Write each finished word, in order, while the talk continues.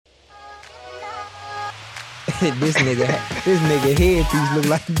this nigga headpiece look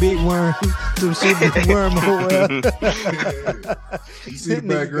like a big worm. Some shit with wormhole. You see the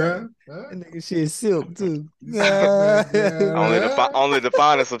background? That nigga shit silk too. Only the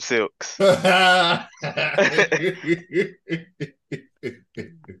finest of silks.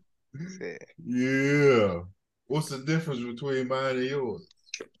 Yeah. What's the difference between mine and yours,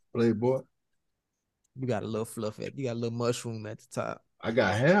 Playboy? You got a little fluff you got a little mushroom at the top. I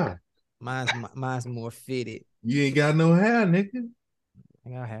got hair. Mine's more fitted. You ain't got no hair, nigga. I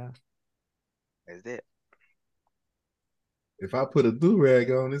got hair. That's it. If I put a do-rag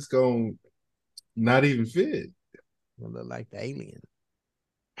on, it's gonna not even fit. Gonna look like the alien.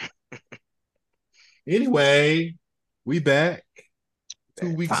 Anyway, we back.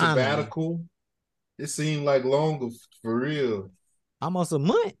 2 weeks Finally. sabbatical. It seemed like longer for real. Almost a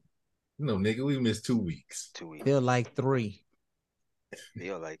month. No, nigga, we missed 2 weeks. 2 weeks. Feel like 3.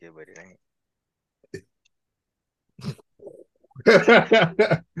 Feel like it, but it ain't.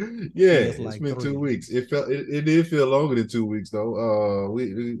 Yeah, like it's been 3. 2 weeks. It did feel longer than 2 weeks though.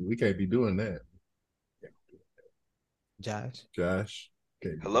 We can't be doing that. Josh. Can't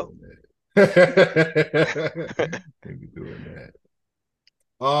be Hello? doing that. Can't be doing that.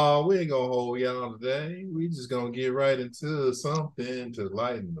 We ain't gonna hold y'all today. We just gonna get right into something to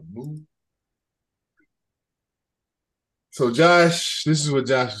lighten the mood. So Josh, this is what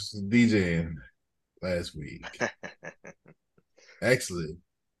Josh was DJing last week. Actually,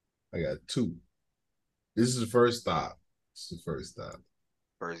 I got 2. This is the first stop.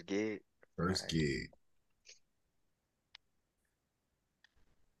 First gig. First gig.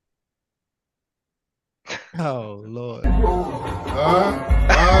 Oh Lord.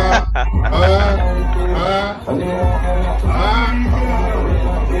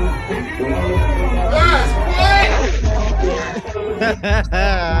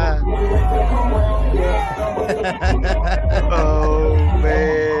 Oh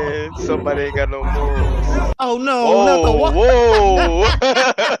man, somebody ain't got no morals. Oh no! Whoa!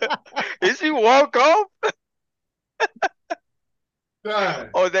 Did she walk off? Josh.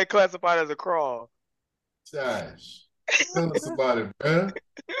 Or is that classified as a crawl? Josh, tell us about it, man.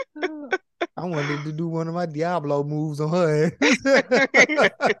 I wanted to do one of my Diablo moves on her.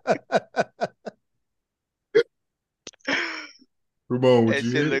 Ramon, what That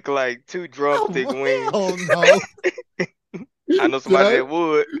you shit hit? look like 2 drumstick wings. Oh no! I know somebody that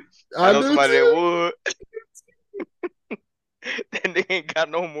would. I know somebody that would. That nigga ain't got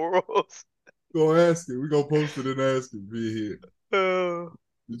no morals. Go ask him. We gonna post it and ask him. Be here.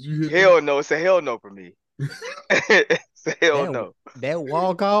 Did you hit? Hell no! It's a hell no for me. It's a hell no. That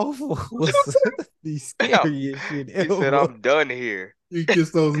walk off was the scariest shit He ever. said, "I'm done here." You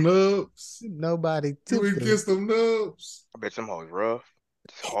kiss those nubs. Nobody You took ain't them. kiss them nubs. I bet them hoes rough.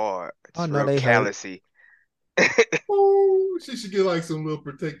 It's hard. It's Oh, no, real they hurt. callousy. Oh, she should get like some little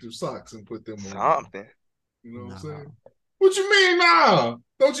protective socks and put them on. Something. You know what I'm No. saying? What you mean now?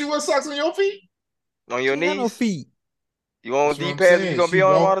 Don't you wear socks on your feet? On your She got no knees. feet. You on That's what I'm D-pads? saying. You gonna She be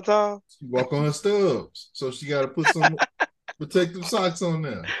on them walk- all the time? She walk on her stubs, so she got to put some protective socks on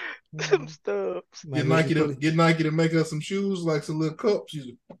there. Some stuff. Get Nike to make her some shoes, like some little cups.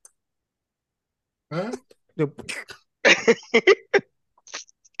 Huh?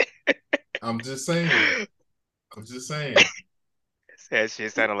 I'm just saying. That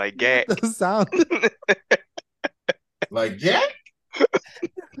shit sounded like gag. The sound. Like Jack?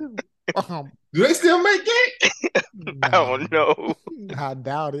 Do they still make Jack? I don't know. I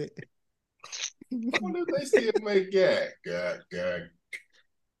doubt it. I wonder if they still make Jack. Gag.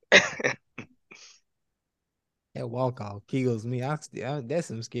 That walk off kills me. That's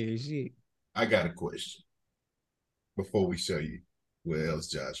some scary shit. I got a question before we show you where else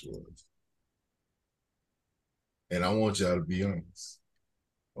Josh was. And I want y'all to be honest.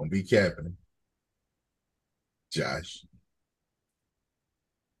 Don't be capping. Josh,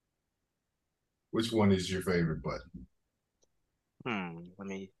 which one is your favorite button? Let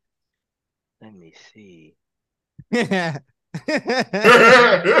me see.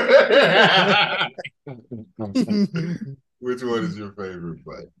 Which one is your favorite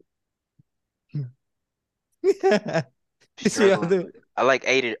button? I like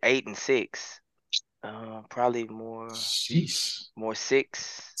 8 and 6. Probably more. Sheesh. More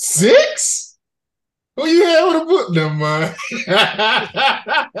 6. 6? Who you had with a book? Never mind.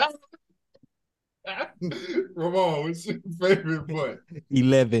 Ramon, what's your favorite button?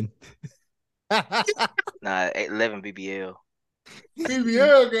 11. Nah, 11 BBL.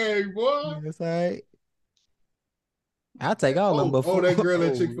 BBL gang, boy. That's all right. I'll take all of them before. Oh, that girl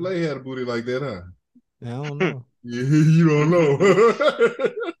at Chick-fil-A had a booty like that, huh? I don't know. You don't know.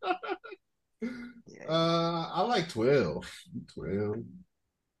 Yeah. I I like 12. 12.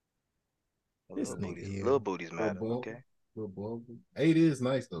 This nigga here. Little booties matter. Okay. Little 8 is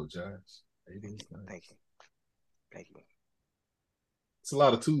nice though, Josh. 8 is nice. Thank you. Thank you. It's a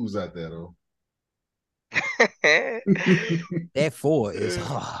lot of twos out there though. That 4 is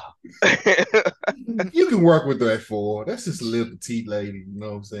You can work with that 4. That's just a little petite lady, you know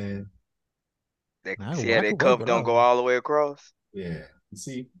what I'm saying? That cuff don't go all the way across. Yeah. You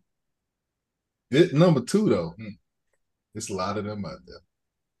see, this number 2 though. There's a lot of them out there.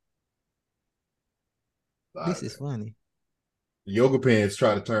 This is funny. Yoga pants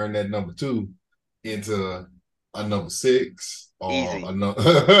try to turn that number 2 into a number 6. Easy. A number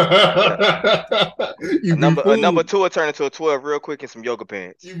 2 will turn into a 12 real quick in some yoga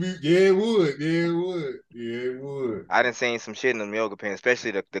pants. It would. I done seen some shit in them yoga pants,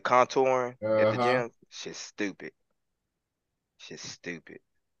 especially the contouring at the gym. Shit's stupid.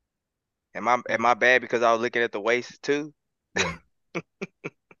 Am I bad because I was looking at the waist too? Yeah.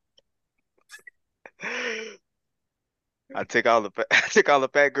 I took all the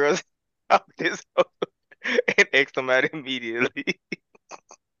fat girls out this and X'd them out immediately.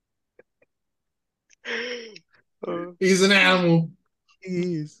 He's an animal.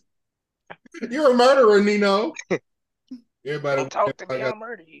 He is. You're a murderer, Nino. Everybody don't talk to me, I'll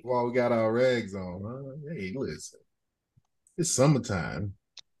murder you. While we got our rags on. Hey, listen. It's summertime.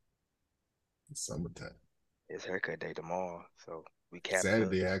 His haircut day tomorrow, so we capped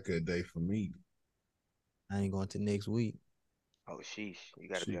Saturday haircut day for me. I ain't going to next week. Oh, sheesh. You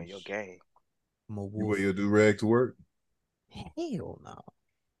got to be on your game. You wear your do-rag to work? Hell no.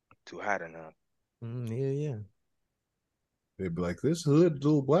 Too hot enough. Yeah. They'd be like, this hood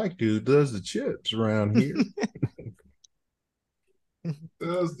little black dude does the chips around here.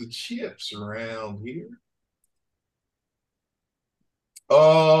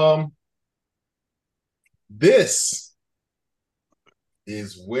 This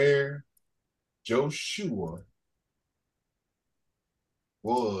is where Joshua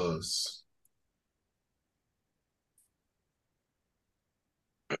was.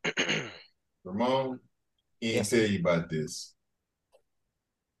 Ramon, he didn't tell you about this.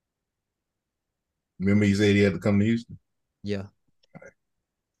 Remember he said he had to come to Houston? Yeah. Right.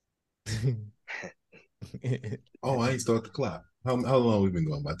 Oh, I ain't start the clock. How long we been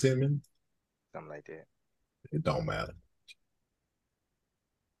going? About 10 minutes? Something like that. It don't matter.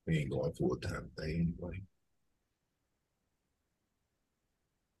 We ain't going full time today anyway.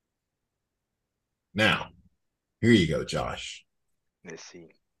 Now, here you go, Josh. Let's see.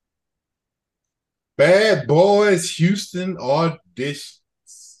 Bad Boys Houston auditions.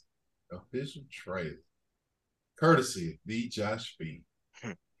 Official trailer. Courtesy of the Josh B.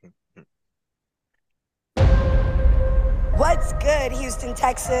 What's good, Houston,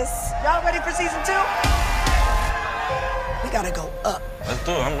 Texas? Y'all ready for season 2? We gotta go up. Let's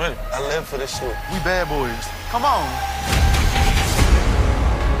do it. I'm ready. I live for this shit. We bad boys. Come on.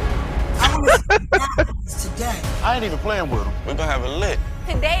 I want to see today. I ain't even playing with them. We're gonna have it lit.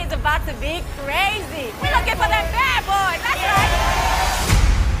 Today is about to be crazy. We're looking for them bad boys. That's right.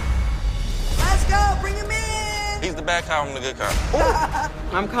 Let's go. Bring him in. He's the bad cop. I'm the good cop.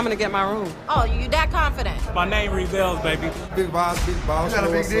 I'm coming to get my room. Oh, you that confident? My name reveals, baby. Big boss, big boss. You got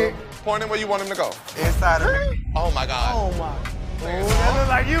a big dick? Point him where you want him to go. Inside of me. Oh my God. Oh my. Oh, that look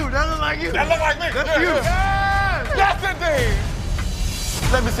like you. That look like you. That look like me. That's you. Yes, indeed.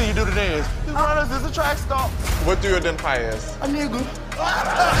 Let me see you do the dance. You runners is a track stop. What do you identify as? A nigga.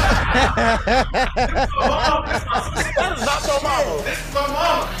 That is not your mama. This is my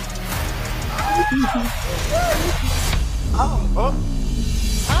mama. Oh.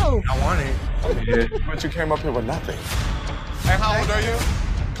 I want it. But you came up here with nothing. And how old are you?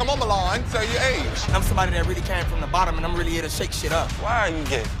 Come on, Milan. Say your age. I'm somebody that really came from the bottom, and I'm really here to shake shit up. Why are you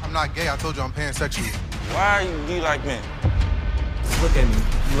gay? I'm not gay. I told you I'm pansexual. Why do you like men? Look at me.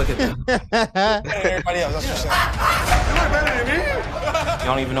 Look at me. Everybody else, that's what You look better than me. You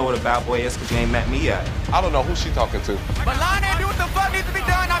don't even know what a bad boy is because you ain't met me yet. I don't know who she talking to. But line and do what the fuck needs to be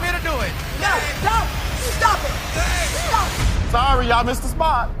done. I'm here to do it. No, don't. Stop it. Stop. Sorry, y'all missed the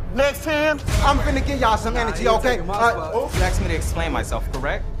spot. Next hand. I'm finna give y'all some energy, okay? You asked me to explain myself,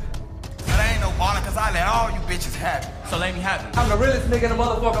 correct? But I ain't no baller because I let all you bitches have it. So let me have it. I'm the realest nigga in the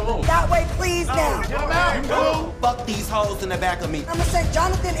motherfucking room. That way, please, now. Get him out, Blue. Fuck these hoes in the back of me. I'm gonna send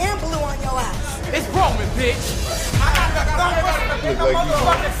Jonathan and Blue on your ass. It's Roman, bitch. That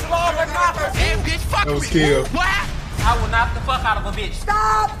bitch, fuck was Kill. What? I will knock the fuck out of a bitch.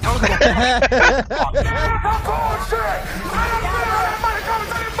 Stop.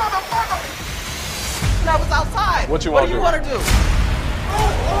 That was outside. What you What want do to you do? want to do?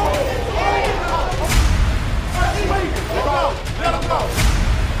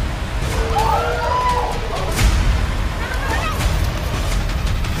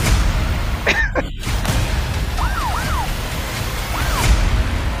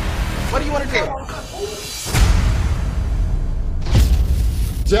 do you want to do?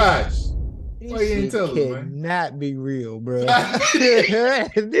 Josh, This why you ain't shit tell us, man? cannot be real, bro. Is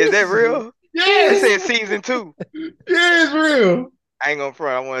that real? Yes. It said season 2. Yeah, it's real. I ain't gonna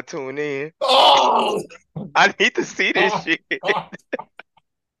front. I want to tune in. Oh, I need to see this shit. no,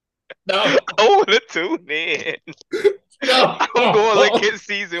 I want to tune in. no, I'm going to look at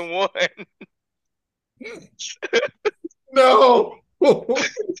season 1. no.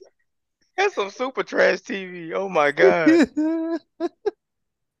 That's some super trash TV. Oh my god.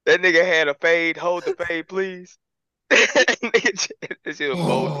 That nigga had a fade. Hold the fade, please. Nigga, this shit was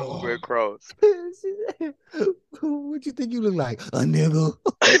bold across. What you think you look like? A nigga.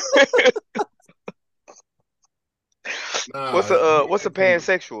 Nah, What's a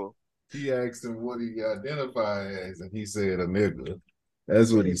pansexual? He asked him what he identified as, and he said a nigga.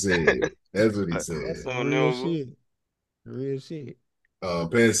 That's what he said. That's what he said. Real shit. Real shit.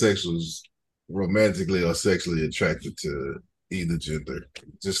 Pansexuals romantically or sexually attracted to either gender,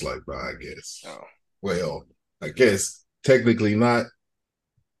 just like bi, I guess. Oh. Well, I guess technically not,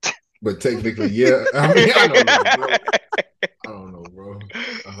 but technically, yeah. I mean, I don't know, bro.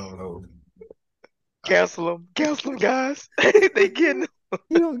 I don't know. Cancel them, guys. They getting.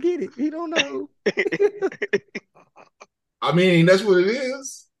 He don't get it. He don't know. I mean, that's what it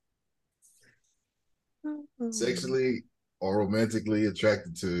is. Sexually or romantically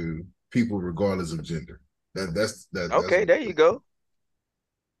attracted to people regardless of gender. That's Okay, there you go.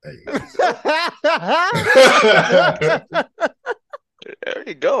 There you go. There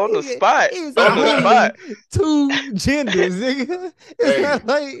you go, on the spot. He's On the spot. 2 genders, nigga. It's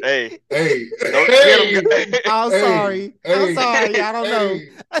like, Hey, don't get him. I'm sorry. I'm sorry. I don't know.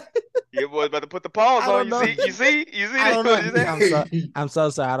 Your boy's about to put the pause on. You see? I don't What know. I'm so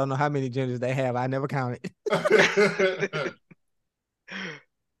sorry. I don't know how many genders they have. I never counted.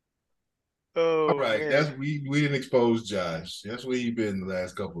 Oh, all right, man. that's we didn't expose Josh. That's where he been the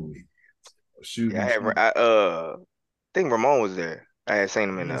last couple of weeks. Shooting. Yeah, I think Ramon was there. I had seen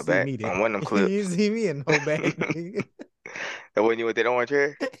him in the back on one of them clips. You didn't see me in no back. That wasn't you with that orange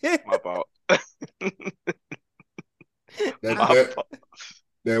hair? My fault.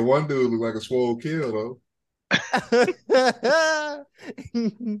 That one dude looked like a swole kill though.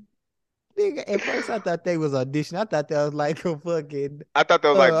 Nigga, at first I thought they was auditioning. I thought that was like a fucking. I thought that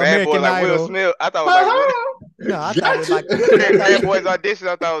was like Bad Boy, American like Will Idol. Smith. I thought it was like No, I thought it was like Bad Boys audition.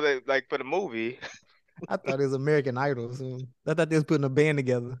 I thought it was like for the movie. I thought it was American Idol or something. I thought they was putting a band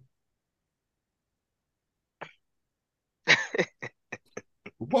together.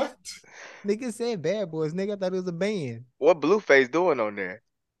 What? Nigga said Bad Boys. Nigga, I thought it was a band. What Blueface doing on there?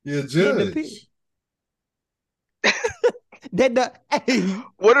 You're a In the judge. Hey.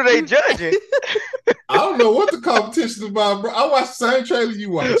 What are they judging? I don't know what the competition is about, bro. I watched the same trailer you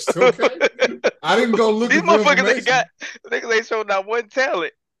watched, okay? I didn't go look These at the motherfuckers information. niggas ain't showing not one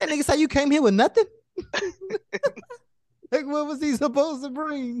talent. That nigga say you came here with nothing? Like, what was he supposed to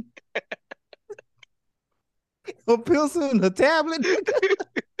bring? A pencil and a tablet?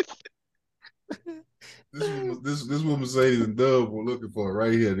 This is what Mercedes and Dub were looking for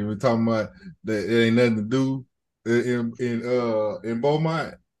right here. They were talking about that it ain't nothing to do in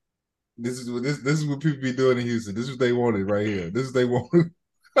Beaumont. This is what people be doing in Houston. This is what they wanted right here. This is what they wanted.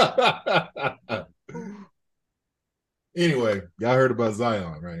 Anyway, y'all heard about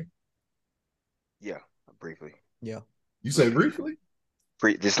Zion, right? Yeah, briefly. Yeah. You say briefly?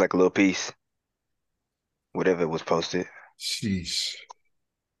 Just like a little piece. Whatever was posted. Sheesh.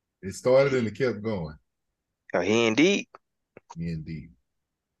 It started and it kept going. Oh, he indeed. Indeed.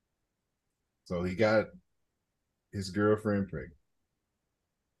 So he got his girlfriend pregnant.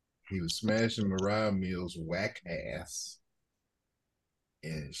 He was smashing Mariah Mills' whack ass.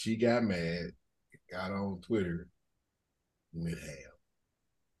 And she got mad, got on Twitter, and went ham.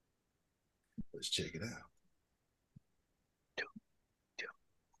 Let's check it out.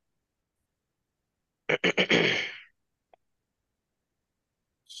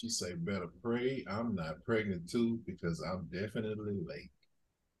 She say, better pray I'm not pregnant too because I'm definitely late.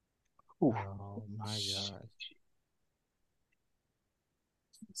 Oh my gosh.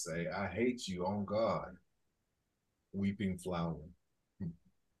 Say, I hate you on God. Weeping flower.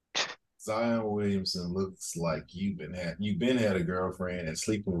 Zion Williamson looks like you've been had a girlfriend and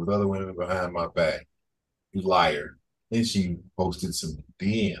sleeping with other women behind my back. You liar. Then she posted some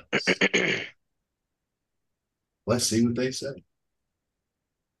DMs. Let's see what they say.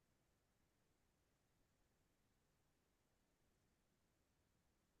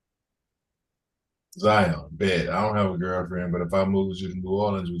 Zion, bet. I don't have a girlfriend, but if I moved you to New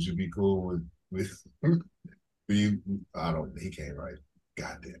Orleans, would you be cool with you? I don't. He can't write.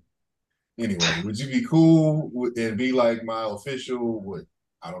 Goddamn. Anyway, would you be cool and be like my official? What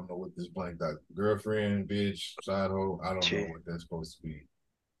I don't know what this blank out girlfriend, bitch, side hoe. I don't know Shit. what that's supposed to be.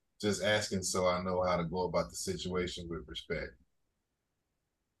 Just asking so I know how to go about the situation with respect.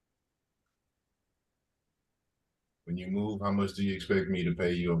 When you move, how much do you expect me to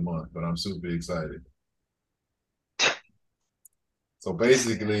pay you a month? But I'm super excited. So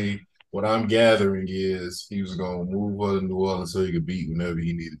basically, what I'm gathering is he was going to move her to New Orleans so he could beat whenever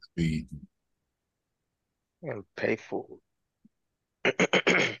he needed to beat. And pay for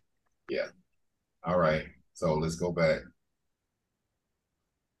Yeah. All right. So let's go back.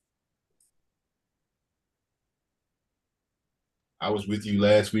 I was with you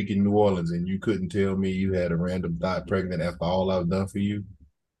last week in New Orleans and you couldn't tell me you had a random thought pregnant after all I've done for you.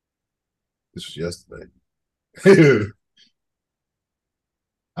 This was yesterday.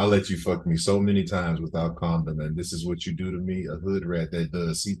 I let you fuck me so many times without condom, and this is what you do to me, a hood rat that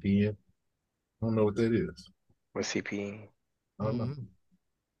does CPN. I don't know what that is. with CP. I don't know.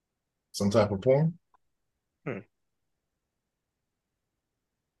 Some type of porn? Hmm.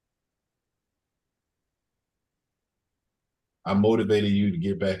 I motivated you to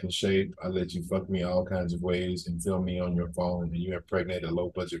get back in shape. I let you fuck me all kinds of ways and film me on your phone, and you impregnated a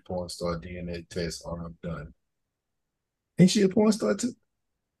low budget porn star DNA test, or I'm done. Ain't she a porn star too?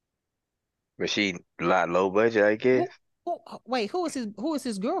 But she a lot low budget, I guess. Wait, who is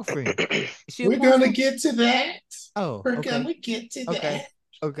his girlfriend? Is she a We're porn gonna star? get to that. Oh, We're okay. gonna get to Okay. that.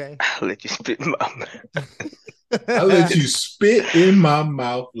 Okay. I'll let you spit in my mouth. I let you spit in my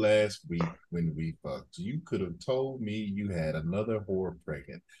mouth last week when we fucked. You could have told me you had another whore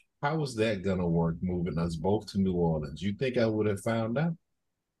pregnant. How was that gonna work moving us both to New Orleans? You think I would have found out?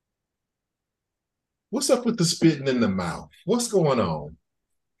 What's up with the spitting in the mouth? What's going on?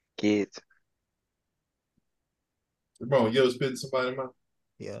 Kids. Bro, you ever spit in somebody's mouth?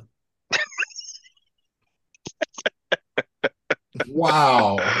 Yeah.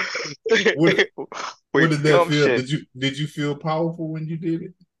 Wow. What did that feel? Redemption. Did you feel powerful when you did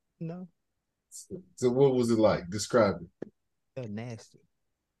it? No. So what was it like? Describe it. They're nasty.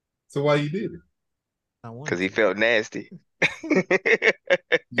 So why you did it? I wanted Because he to. felt nasty.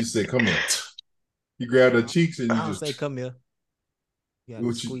 You said, come here. You grabbed her cheeks and I you don't just say come here.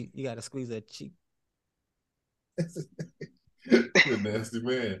 What You gotta squeeze her cheek. You're a nasty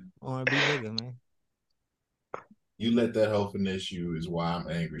man. R&B nigga, man. You let that hoe finesse you is why I'm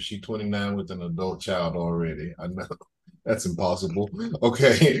angry. She 29 with an adult child already. I know that's impossible.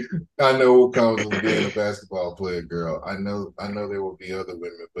 Okay. I know what comes with being a basketball player, girl. I know there will be other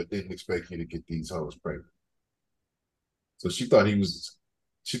women, but didn't expect you to get these hoes pregnant. So she thought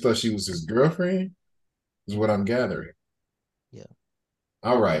she was his girlfriend, is what I'm gathering. Yeah.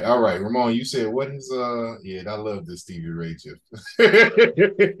 All right. Ramon, you said what is yeah, I love this Stevie Ray chip.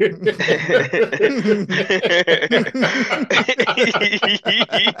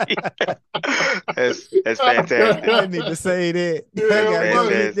 That's fantastic. I need to say that. Yeah, I gotta go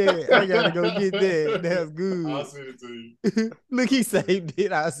get fantastic. that. I gotta go get that. That's good. I'll send it to you. Look, he saved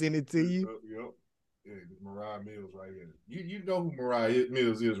it. I'll send it to you. Yep. Yeah, Mariah Mills right here. You know who Mariah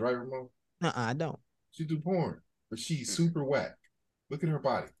Mills is, right, Ramon? I don't. She do porn, but she's super whack. Look at her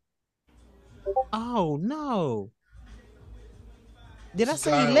body. Oh no. Did I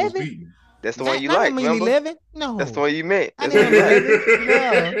say Zion was 11? beaten. That's the one you I like, didn't mean remember? 11. No. That's the one you meant. I That's the didn't one you mean like.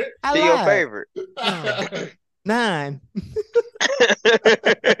 11. No. I She your lied. favorite. No. 9.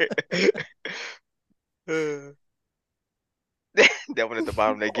 That one at the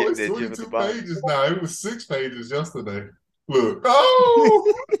bottom, they Oh, get it's that gym at 22 the bottom. pages now. It was 6 pages yesterday. Look.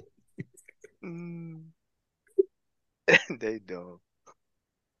 Oh! They dumb.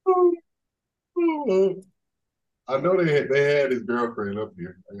 I know they had his girlfriend up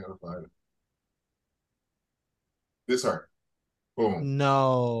here. I gotta find it. This her. Boom.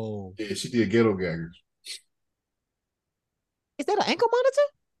 No. Yeah, she did ghetto gaggers. Is that an ankle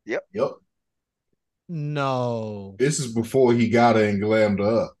monitor? Yep. No. This is before he got her and glammed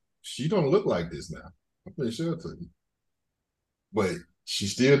her up. She don't look like this now. I'm pretty sure to you. But she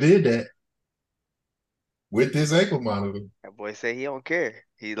still did that with this ankle monitor. That boy say he don't care.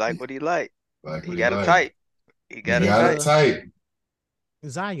 He like what he like. Like He what got it like. tight. He got He it got tight. it tight.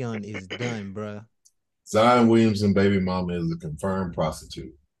 Zion is done, bruh. Zion Williamson baby mama is a confirmed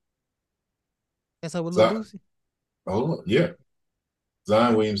prostitute. That's her with Lil Boosie? Hold on. Yeah.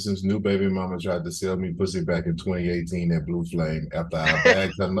 Zion Williamson's new baby mama tried to sell me pussy back in 2018 at Blue Flame after I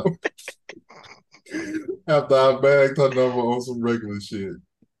bagged her number. After I bagged her number on some regular shit.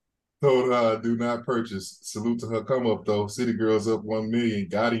 Told her I do not purchase. Salute to her come up though. City Girls up 1 million.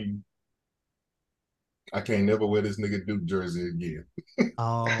 Got him. I can't never wear this nigga Duke jersey again.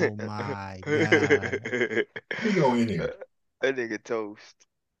 Oh my god. That Let me go in here. nigga toast.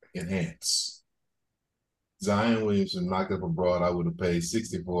 Enhance. Zion Williamson knocked up a broad I would have paid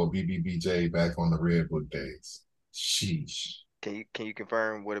 60 for a BBBJ back on the Redwood days. Sheesh. Can you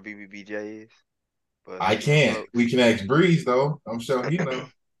confirm what a BBBJ is? But I can't. We can ask Breeze though. I'm sure he know.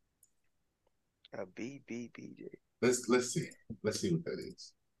 A BBBJ. Let's see. Let's see what that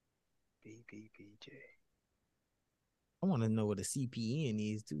is. BBBJ. I want to know what a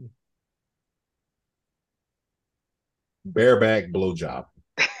CPN is too. Bareback blowjob.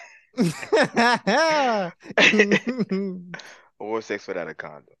 Or sex without a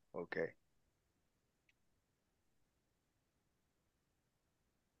condom. Okay.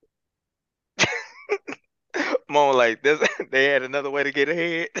 Mom, like this, they had another way to get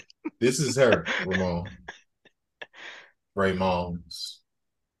ahead. This is her, Ramon. Ramon's.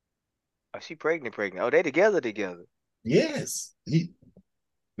 Oh, she pregnant. Oh, they together. Yes.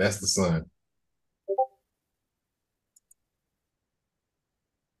 That's the son.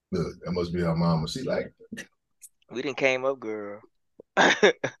 Look, that must be her mama. She like, We didn't came up, girl.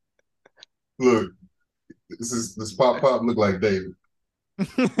 look, this pop look like David.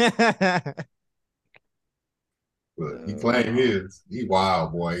 Look, he claimed his. He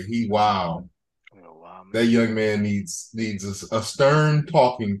wild, boy. He wild. That young man needs a stern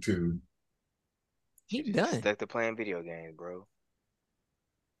talking to. He done. Stuck to playing video games, bro.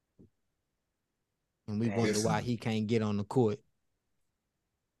 And we wonder why he can't get on the court.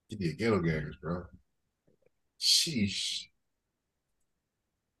 He did ghetto games, bro. Sheesh.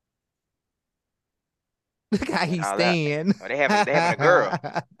 Look how he's staying. Oh, they having a girl.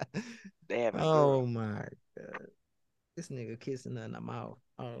 They having a girl. Oh my god. This nigga kissing her in the mouth.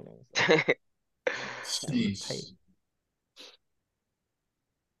 Oh. Sheesh.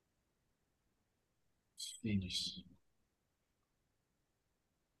 Sheesh.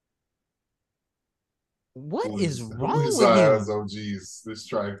 What is wrong with him? Oh, geez, this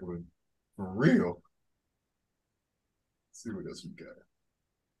trifling. For real. Let's see what else we got.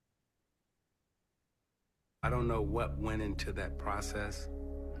 I don't know what went into that process.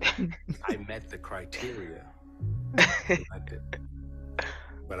 I met the criteria.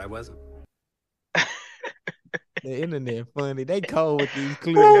 But I wasn't. The internet funny. They cold with these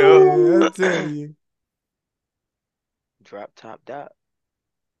clips. I tell you. Drop top dot.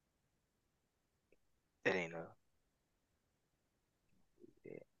 It ain't a.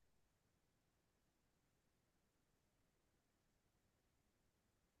 Yeah.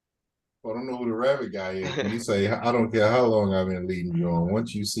 Well, I don't know who the rabbit guy is. When you say, I don't care how long I've been leading you on.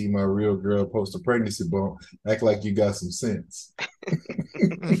 Once you see my real girl post a pregnancy bump, act like you got some sense.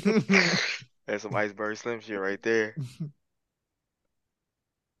 That's some iceberg slim shit right there.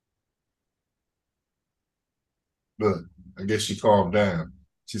 Look, I guess she calmed down.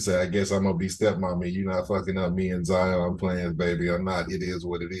 She said, I guess I'm going to be stepmommy. You're not fucking up me and Zion. I'm playing, baby. I'm not. It is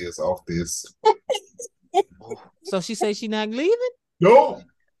what it is off this. So she say she not leaving? No.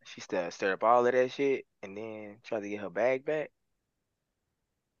 She stirred up all of that shit and then tried to get her bag back.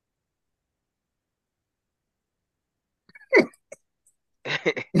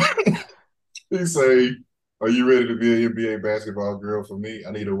 He say, are you ready to be an NBA basketball girl for me?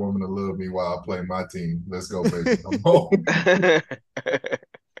 I need a woman to love me while I play my team. Let's go, baby. Come on.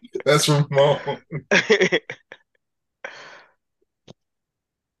 That's from Mom.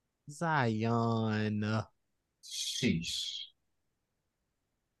 Zion. Sheesh.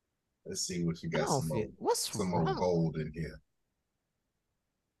 Let's see what you got. Some more gold in here.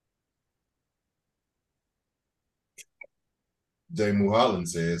 Jay Mulholland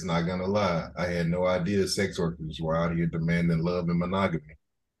says, not gonna lie, I had no idea sex workers were out here demanding love and monogamy.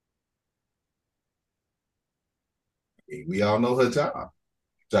 We all know her job.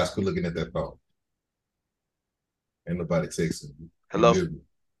 Josh, quit looking at that phone. Ain't nobody texting you. Hello. You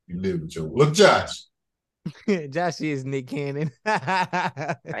live with your look, Josh. Josh is Nick Cannon.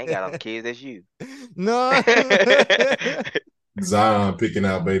 I ain't got all the kids. That's you. No. Zion picking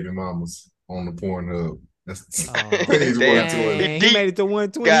out baby mamas on the Pornhub. That's page 120. He made it to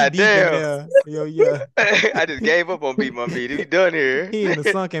 120. God damn. Yo, yeah. I just gave up on beat my meat. We done here. He in a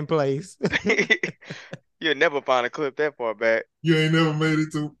sunken place. You'll never find a clip that far back. You ain't never made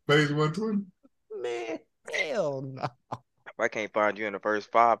it to page 120? Man, hell no. If I can't find you in the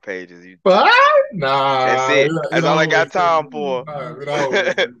first 5 pages, you... 5? Nah. That's it. That's all I got time for. It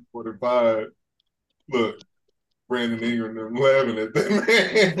always 45. Look, Brandon Ingram, them laughing at that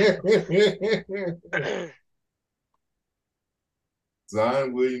man.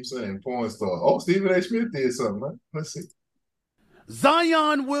 Zion Williamson and porn star. Oh, Stephen A. Smith did something, right? Let's see.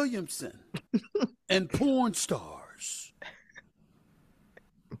 Zion Williamson and porn stars.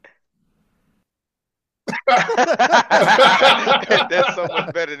 That's so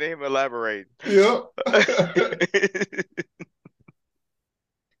much better than him elaborating. Yep.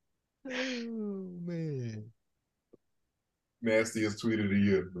 Oh man. Nastiest tweet of the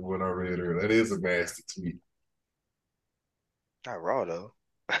year, the one I read earlier. That is a nasty tweet. Not raw though.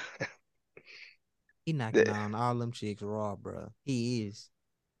 He knocking on all them chicks raw, bro. He is.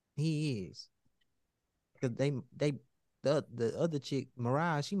 Cause the other chick,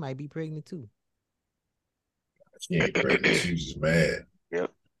 Mariah, she might be pregnant too. She ain't pregnant. She was just mad.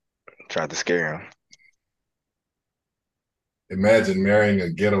 Yep. Tried to scare him. Imagine marrying a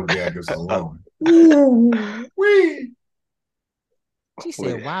ghetto gaggers alone. Ooh, wee. She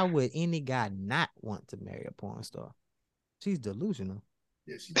said, "Why would any guy not want to marry a porn star?" She's delusional.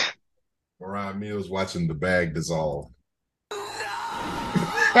 Yeah, she did. Mariah Mills watching the bag dissolve.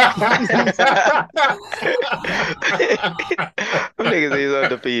 Niggas is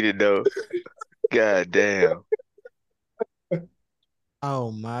undefeated though. God damn.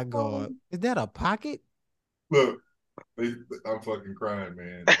 Oh my God. Is that a pocket? Look, I'm fucking crying,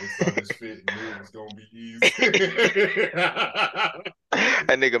 man. They saw this fit and knew it was gonna be easy.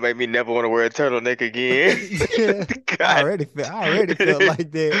 That nigga made me never want to wear a turtleneck again. I already felt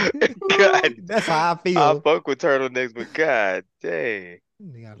like that. God, that's how I feel. I fuck with turtlenecks, but god dang.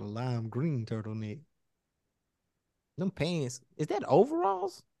 They got a lime green turtleneck. Them pants, is that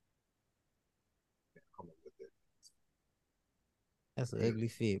overalls? That's an ugly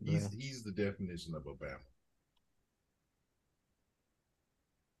fit, bro. He's the definition of Obama.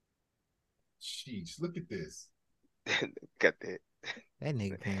 Sheesh, look at this. Got that. That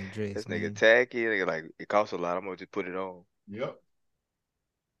nigga can't dress. This man. nigga tacky. Nigga like it costs a lot. I'm gonna just put it on. Yep.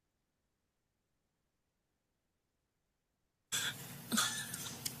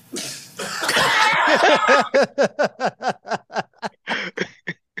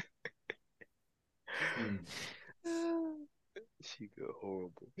 She go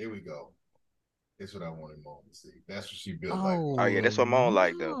horrible. Here we go. That's what I wanted Mom to see. That's what she built like. Oh yeah, that's what Mom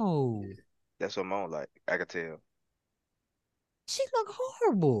like though. Yeah. That's what Mom like. I can tell. She look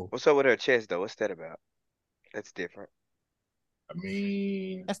horrible. What's up with her chest though? What's that about? That's different. I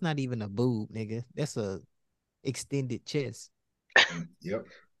mean, that's not even a boob, nigga. That's a extended chest. Yep.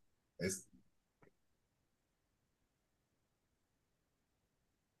 It's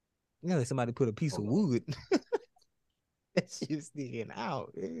like somebody put a piece of wood. That shit's sticking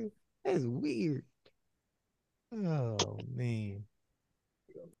out. Man. That's weird. Oh man.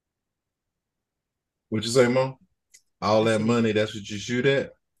 What'd you say, Mom? All that money, that's what you shoot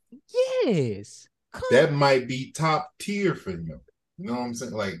at? Yes. That might be top tier for him. You know what I'm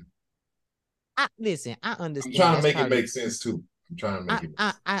saying? Like, listen, I understand. I'm trying to make it make sense too. I'm trying to make it.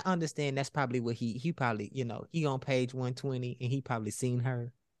 I understand. That's probably what he probably, he on page 120 and he probably seen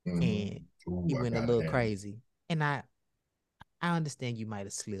her and he went a little crazy. And I understand you might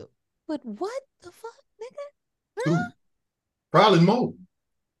have slipped, but what the fuck, nigga? Huh? Probably more.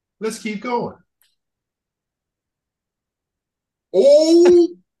 Let's keep going. Oh,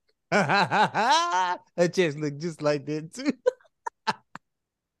 her chest look just like that too.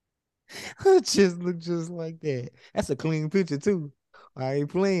 Her chest look just like that. That's a clean picture too. I ain't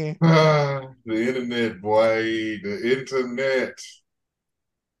playing. The internet, boy. The internet.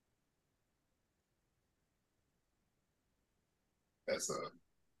 That's a.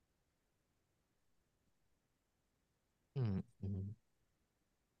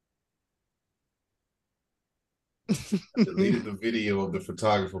 I deleted the video of the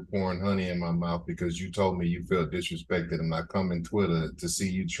photographer pouring honey in my mouth because you told me you felt disrespected, and I come in Twitter to see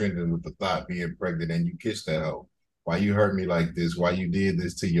you trending with the thought being pregnant and you kissed that hoe. Why you hurt me like this? Why you did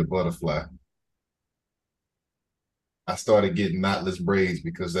this to your butterfly? I started getting knotless braids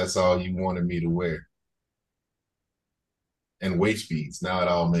because that's all you wanted me to wear. And waist beads. Now it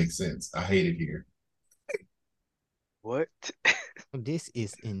all makes sense. I hate it here. What? This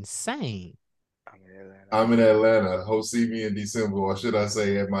is insane. I'm in Atlanta. Hope see me in December, or should I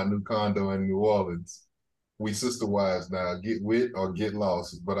say at my new condo in New Orleans. We sister wives now. Get with or get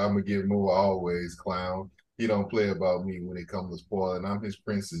lost, but I'm going to get more always, clown. He don't play about me when it comes to spoiling. I'm his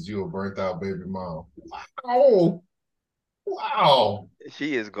princess. You a burnt out baby mom. Wow. Wow.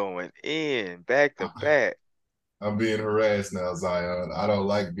 She is going in back to back. I'm being harassed now, Zion. I don't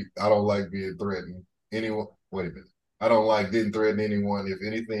like being threatened. Anyone, wait a minute. Didn't threaten anyone. If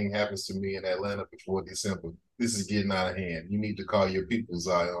anything happens to me in Atlanta before December, this is getting out of hand. You need to call your people,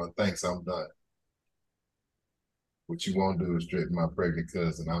 Zion. Thanks, I'm done. What you won't do is threaten my pregnant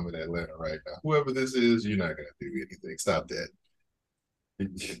cousin. I'm in Atlanta right now. Whoever this is, you're not going to do anything. Stop that.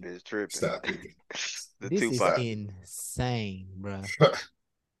 This bitch tripping. Stop it. This Tupac. is insane, bro.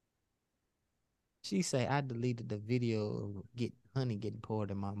 She say I deleted the video of honey getting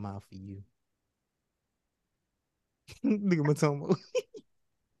poured in my mouth for you. Look at my tongue.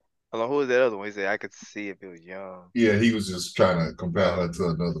 Hold on, who was that other one? He said I could see if it was young. Yeah, he was just trying to compare her to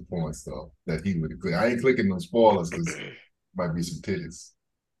another porn star that he would click. I ain't clicking no spoilers because might be some titties.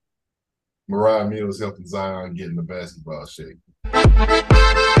 Mariah Mills helping Zion get in the basketball shape.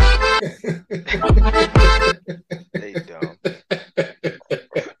 They dumb.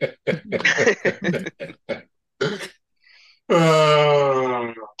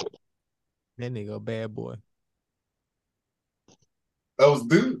 That nigga a bad boy. Those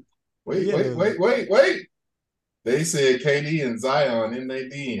dude. Wait. They said KD and Zion in their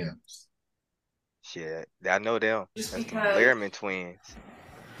DMs. Shit, I know them. Just That's the because- Lehrman twins.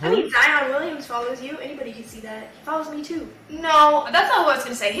 I mean, Zion Williams follows you. Anybody can see that. He follows me too. No, that's not what I was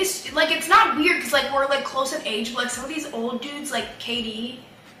gonna say. His like, it's not weird because like we're like close in age. But, like some of these old dudes, like KD.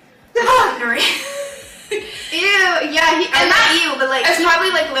 Ew. Yeah. And not you, but like it's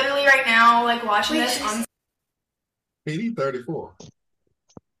probably like literally right now, like watching this on. KD 34.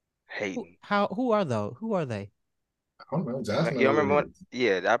 Hating. Who are those? Who are they? I don't know. Jasmine. You remember when?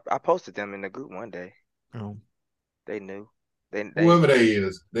 Yeah, I posted them in the group one day. Oh. They knew. They Whoever they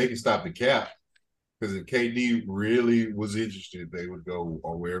is, they can stop the cap. Because if KD really was interested, they would go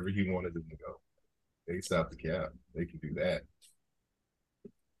or wherever he wanted them to go. They can stop the cap. They can do that.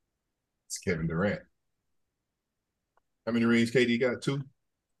 It's Kevin Durant. How many rings KD got? 2?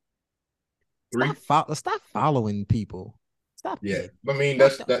 3? Stop following people. Stop. Yeah, it. I mean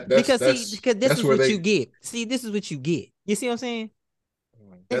that's because this is what you get. See, this is what you get. You see what I'm saying?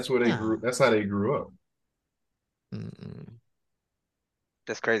 That's where they grew. That's how they grew up.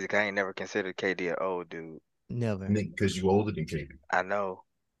 That's crazy. Cause I ain't never considered KD an old dude. Never. Because you older than KD. I know.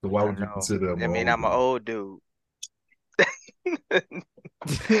 So why would you consider him? I mean, I'm an old dude.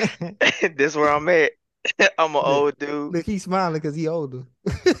 This where I'm at. I'm an old dude. Look, he's smiling because he older.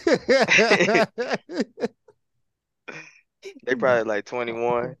 They probably like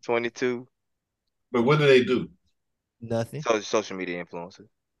 21, 22. But what do they do? Nothing. Social media influencers.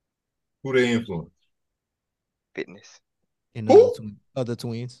 Who they influence? Fitness. And other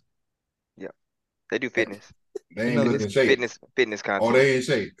twins. Yeah. They do fitness. They ain't looking shape. Fitness content. Oh, they ain't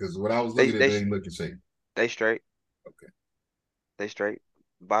shape. Because when I was looking at they ain't looking shape. They straight. Okay. They straight.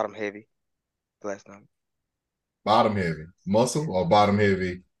 Bottom heavy. Last night. Bottom heavy. Muscle or bottom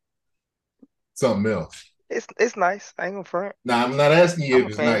heavy? Something else. It's nice. I ain't gonna front. Nah, I'm not asking you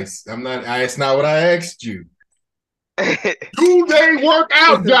if it's nice. It's not what I asked you. Do they work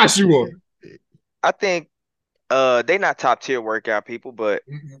out, Joshua? I think they not top tier workout people, but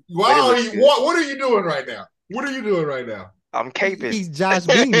what are you doing right now? What are you doing right now? I'm caping. He's Josh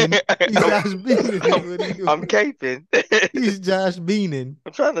Beanon. He's Josh Beanon. I'm caping. He's Josh Beanon.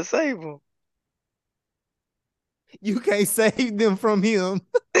 I'm trying to save him. You can't save them from him.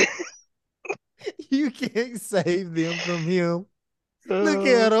 You can't save them from him. Look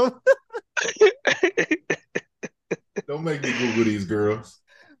at him. Don't make me Google these girls.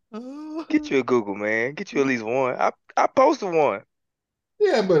 Get you a Google, man. Get you at least one. I posted one.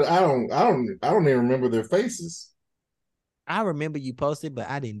 Yeah, but I don't even remember their faces. I remember you posted, but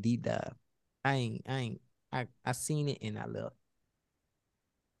I didn't deep dive. I seen it and I left.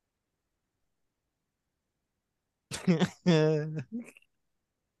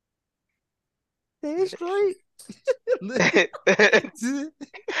 They're straight.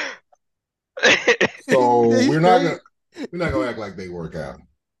 So we're not gonna act like they work out.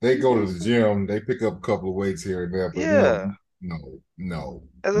 They go to the gym, they pick up a couple of weights here and there, but no.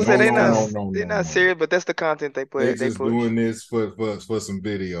 As I said, they're not serious, but that's the content they play. They're just doing this for some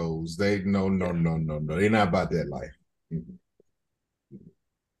videos. They no. They're not about that life.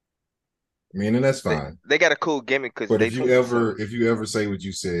 I mean, and that's fine. They got a cool gimmick because. But if you ever say what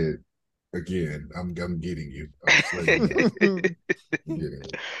you said again, I'm getting you. I'm getting you.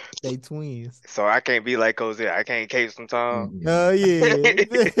 They twins. So I can't be like Jose. I can't cape sometimes. Oh yeah.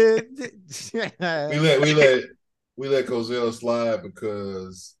 we let Cozell slide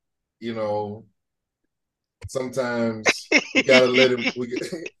because sometimes we gotta let him.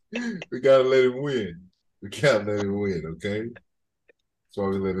 We gotta let him win. We gotta let him win. Okay. So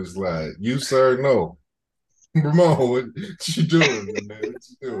we let him slide. You, sir, no. Ramon, what you doing, man? What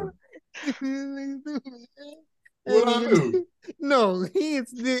you doing? What I do? No,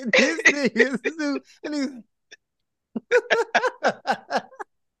 this nigga's dude, and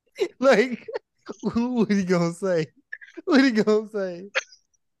he's like, what he gonna say? What he gonna say?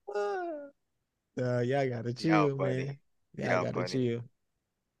 Y'all gotta chill, man. Y'all gotta chill.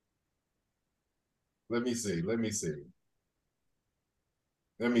 Let me see.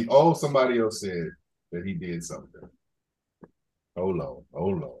 Oh, somebody else said that he did something. Hold on.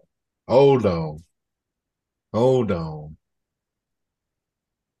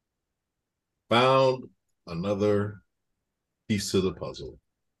 Found another piece to the puzzle.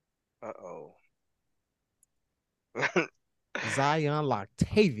 Uh-oh. Zion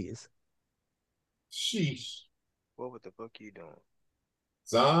Loctavius. Sheesh. What the fuck you doing?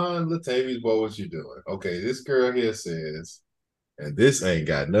 Zion Latavius, boy, what you doing? Okay, this girl here says, and this ain't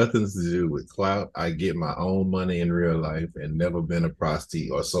got nothing to do with clout. I get my own money in real life and never been a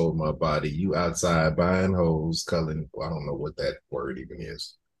prostitute or sold my body. You outside buying hoes, culling, well, I don't know what that word even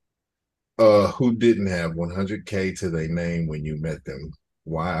is. Who didn't have 100K to their name when you met them?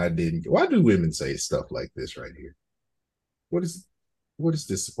 Why do women say stuff like this right here? What is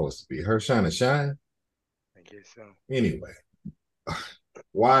this supposed to be? Her shine a shine? I guess so. Anyway,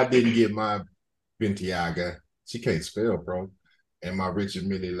 why I didn't get my Bentiaga? She can't spell, bro. And my Richard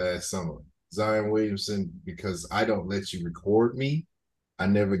Millie last summer. Zion Williamson, because I don't let you record me. I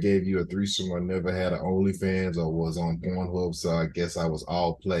never gave you a threesome or never had an OnlyFans or was on Pornhub, so I guess I was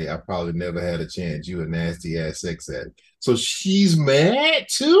all play. I probably never had a chance. You a nasty ass sex addict. So she's mad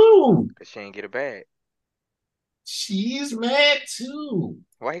too. Because she ain't get a bag. She's mad too.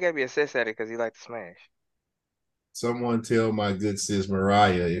 Why he gotta be a sex addict? Because he like to smash. Someone tell my good sis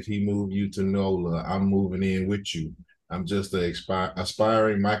Mariah, if he move you to NOLA, I'm moving in with you. I'm just an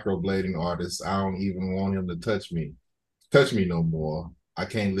aspiring microblading artist. I don't even want him to touch me no more. I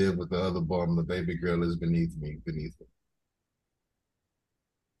can't live with the other bum. The baby girl is beneath me.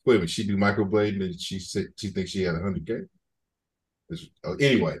 Wait a minute, she do microblading and she thinks she had 100K?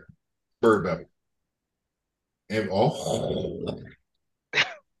 Anyway, bird baby. And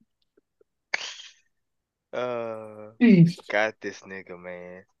got this nigga,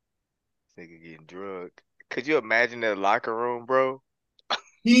 man. This nigga getting drugged. Could you imagine that locker room, bro?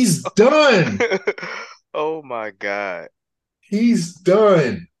 He's done. Oh my God. He's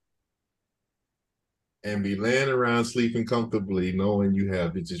done. And be laying around sleeping comfortably, knowing you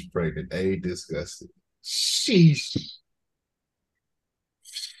have bitches pregnant. Disgusting. Sheesh.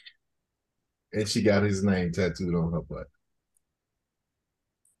 And she got his name tattooed on her butt.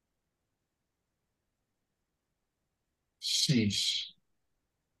 Sheesh.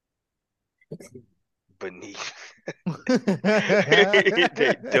 Beneath.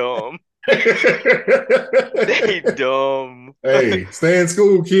 They dumb. They dumb. Hey, stay in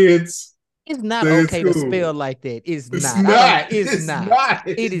school, kids. It's not okay to spell like that. It's not. It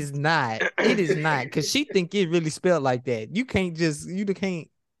is not. Because she think it really spelled like that. You can't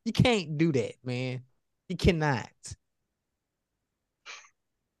do that, man. You cannot.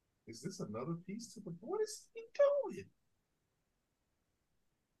 Is this another piece to the what is he doing?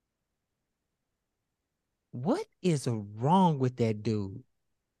 What is wrong with that dude?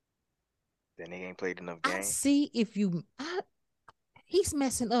 That nigga ain't played enough games. I see he's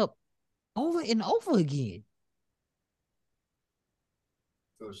messing up over and over again.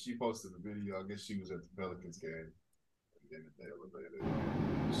 So she posted a video. I guess she was at the Pelicans game. And then the elevator.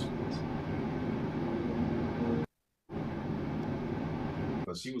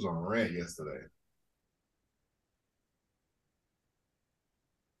 So she was on a rant yesterday.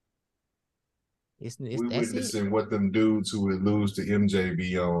 We witnessing what them dudes who would lose to MJ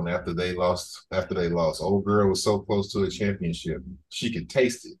be on after they lost. Old girl was so close to a championship. She could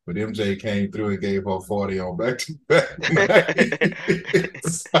taste it. But MJ came through and gave her 40 on back-to-back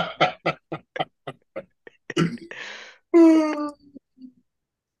nights.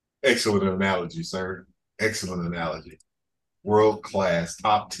 Excellent analogy, sir. Excellent analogy. World-class,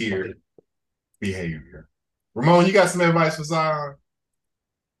 top-tier behavior. Ramon, you got some advice for Zion?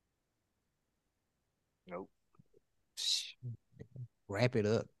 Nope. Wrap it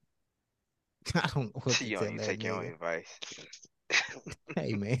up. I don't know what you don't take your own advice.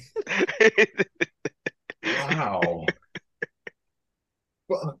 Hey, man. Wow.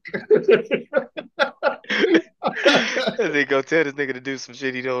 They go tell this nigga to do some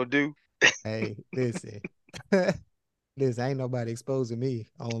shit he don't do. Hey, listen. Listen, ain't nobody exposing me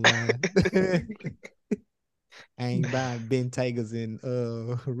online. I ain't buying Ben Tigers and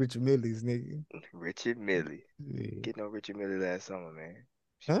Richard Millie's, nigga. Richard Millie. Yeah. Get no Richard Millie last summer, man.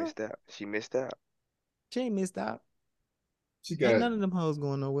 She missed out. She ain't missed out. Ain't none of them hoes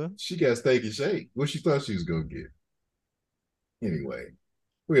going nowhere. She got steak and shake. What she thought she was gonna get. Anyway,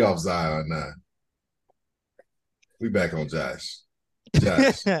 we off Zion now. We back on Josh.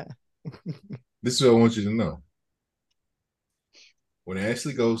 Josh. This is what I want you to know. When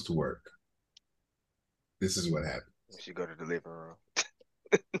Ashley goes to work, this is what happens. She go to the living room.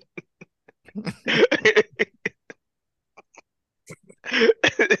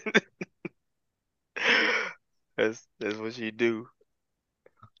 That's what she do.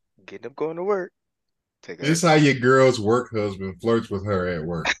 Getting up going to work. This how your girl's work husband flirts with her at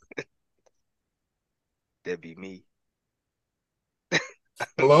work. That'd be me.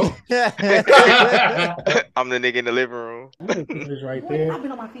 Hello? I'm the nigga in the living room. Right there. I've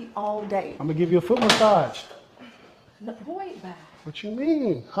been on my feet all day. I'm gonna give you a foot massage. No, boy, bye. What you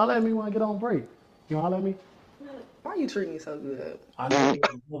mean? Holler at me when I get on break. You holler at me? Why are you treating me so good? I know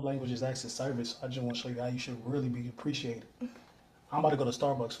love language is acts of service. I just want to show you how you should really be appreciated. I'm about to go to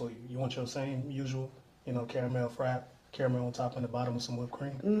Starbucks for you. You want your same usual, caramel frap, caramel on top and the bottom with some whipped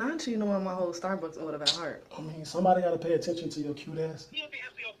cream? Not you knowing my whole Starbucks order by heart. I mean, somebody got to pay attention to your cute ass. You don't be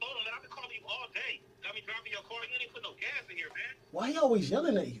answering your phone, man. I've been calling you all day. Got me driving your car. You ain't put no gas in here, man. Why he always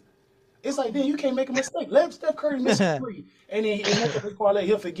yelling at you? It's like, then you can't make a mistake. Let Steph Curry miss a three, and then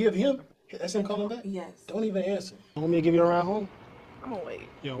he'll forgive him. That's him calling back? Yes. Don't even answer. You want me to give you a ride home? I'm gonna wait.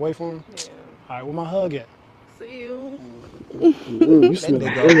 You gonna wait for him? Yeah. All right, where my hug at? See you. You smell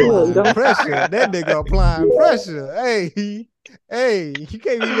applying pressure. That nigga applying pressure. Hey, you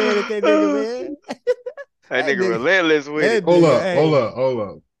can't be mad at that nigga, man. That nigga relentless with it. Hold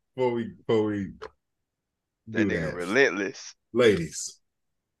up. Before we that nigga relentless. Ladies.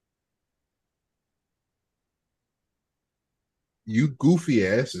 You goofy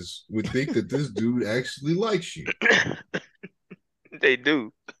asses would think that this dude actually likes you. They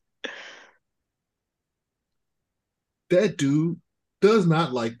do. That dude does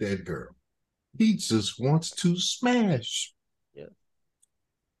not like that girl. He just wants to smash. Yeah.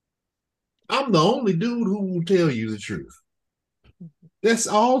 I'm the only dude who will tell you the truth. That's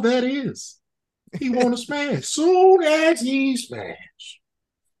all that is. He want to smash. Soon as he smash,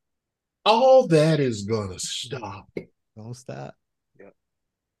 all that is gonna stop. Don't stop. Yep.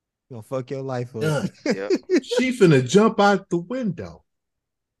 You gonna fuck your life up. Yep. She finna jump out the window.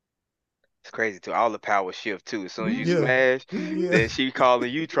 It's crazy too. All the power shift too. As soon as you smash, then she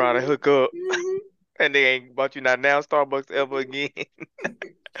calling you trying to hook up, and they ain't bought you not now Starbucks ever again.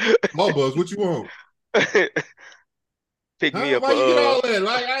 My buzz, what you want? Pick me up. Why you get all that?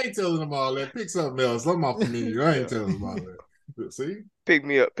 Like, I ain't telling them all that. Pick something else. I'm off the menu. I ain't telling them all that. See? Pick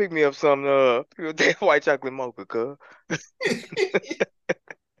me up some that white chocolate mocha, cuz.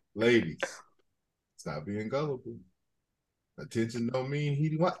 Ladies, stop being gullible. Attention don't mean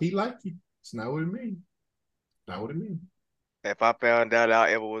he like you. It's not what it means. Not what it means. If I found out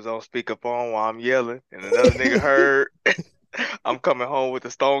I ever was on speakerphone while I'm yelling and another nigga heard, I'm coming home with a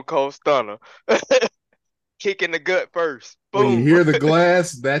stone cold stunner. Kick in the gut first. Boom. When you hear the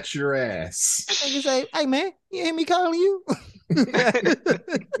glass, that's your ass. You say, hey man, you hear me calling you? He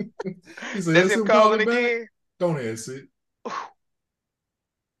said, that's him calling again. Don't answer it.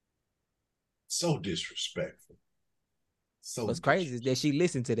 So disrespectful. So what's crazy is that she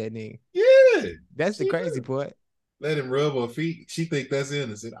listened to that nigga. Yeah. That's the crazy part. Let him rub her feet. She think that's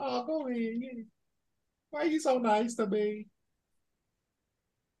innocent. Oh, go ahead. Yeah. Why you so nice to me?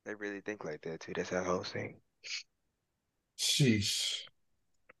 They really think like that too. That's how whole thing. Sheesh.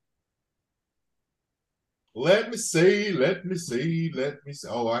 Let me see. Oh,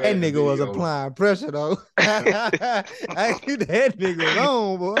 that nigga was applying pressure though. That nigga was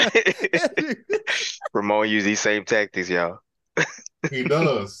on, boy. Ramon use these same tactics, y'all. He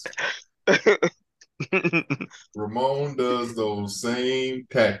does. Ramon does those same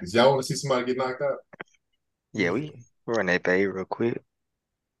tactics. Y'all want to see somebody get knocked out? Yeah, we run that bay real quick.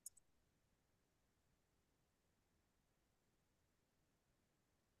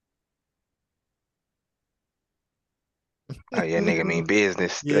 Oh yeah, nigga mean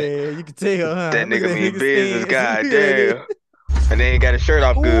business. Yeah, you can tell, huh? That nigga mean business, goddamn. And then he got his shirt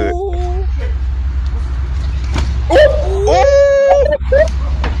off good. Ooh.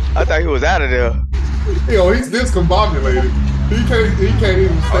 I thought he was out of there. Yo, he's discombobulated. He can't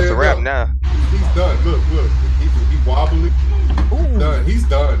even stand up. It's a wrap up. now. He's done. Look. He wobbly. He's done. He's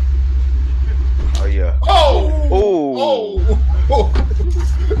done. Oh yeah. Oh.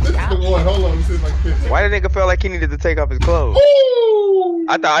 This is the one. Hold on. Let me see if I can finish. Why the nigga felt like he needed to take off his clothes? Ooh.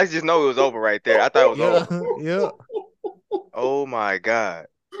 I just know it was over right there. I thought it was over. Yeah. Oh my god.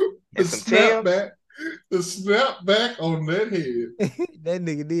 The snapback. The snapback on that head. That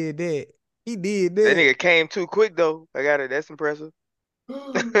nigga did that. He did that. That nigga came too quick though. I got it. That's impressive.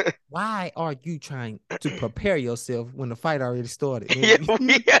 Why are you trying to prepare yourself when the fight already started? Yeah,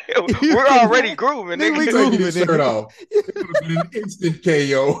 we're already grooving. Nigga. We grooving his shirt off. It would have been an instant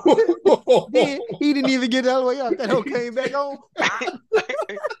KO. He didn't even get all the way up. That hoe came back on.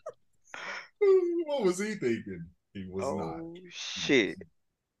 What was he thinking? He was not. Shit.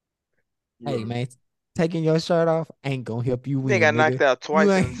 Hey man, taking your shirt off ain't gonna help you win. They got knocked Nigga. out twice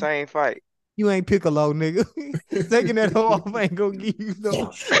in the same fight. You ain't Piccolo, nigga. Taking that hoe off ain't gonna give you no.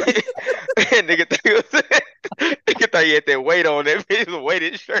 Nigga thought he had that weight on that bitch, a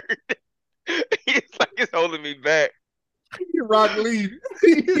weighted shirt. He's like, it's holding me back. Rock Lee.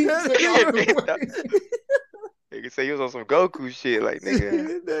 Nigga say he was on some Goku shit. Like,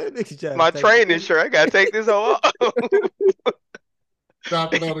 nigga, my my training shirt. I gotta take this hoe off.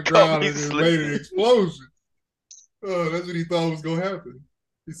 Dropped it on the ground and it made an explosion. Oh, that's what he thought was gonna happen.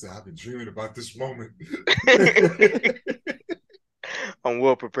 He said, I've been dreaming about this moment. I'm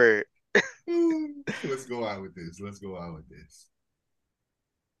well prepared. Let's go out with this.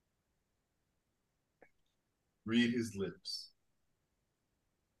 Read his lips.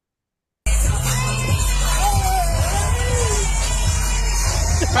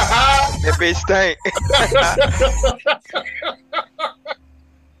 That bitch stank.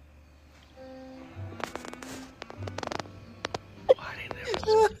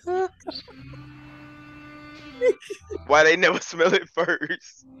 Why they never smell it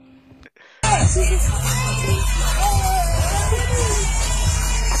first?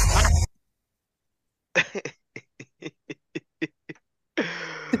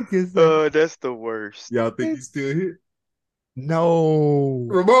 Oh, that's the worst. Y'all think he's still here? No.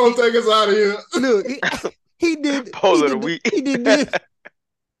 Ramon, take us out of here. Look, he did. Poll of the week. He did this.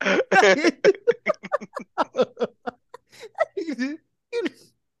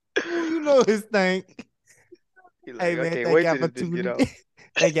 You know his thing. Like, hey man, thank y'all for tuning in.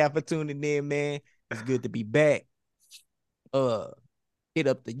 Thank y'all for tuning in, man. It's good to be back. Hit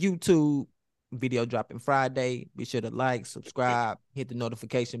up the YouTube video dropping Friday. Be sure to like, subscribe, hit the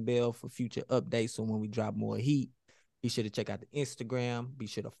notification bell for future updates on when we drop more heat. Be sure to check out the Instagram. Be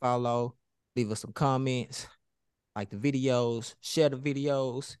sure to follow. Leave us some comments. Like the videos. Share the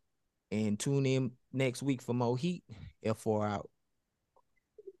videos. And tune in next week for more heat. F4 out.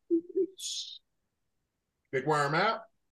 Big Worm out.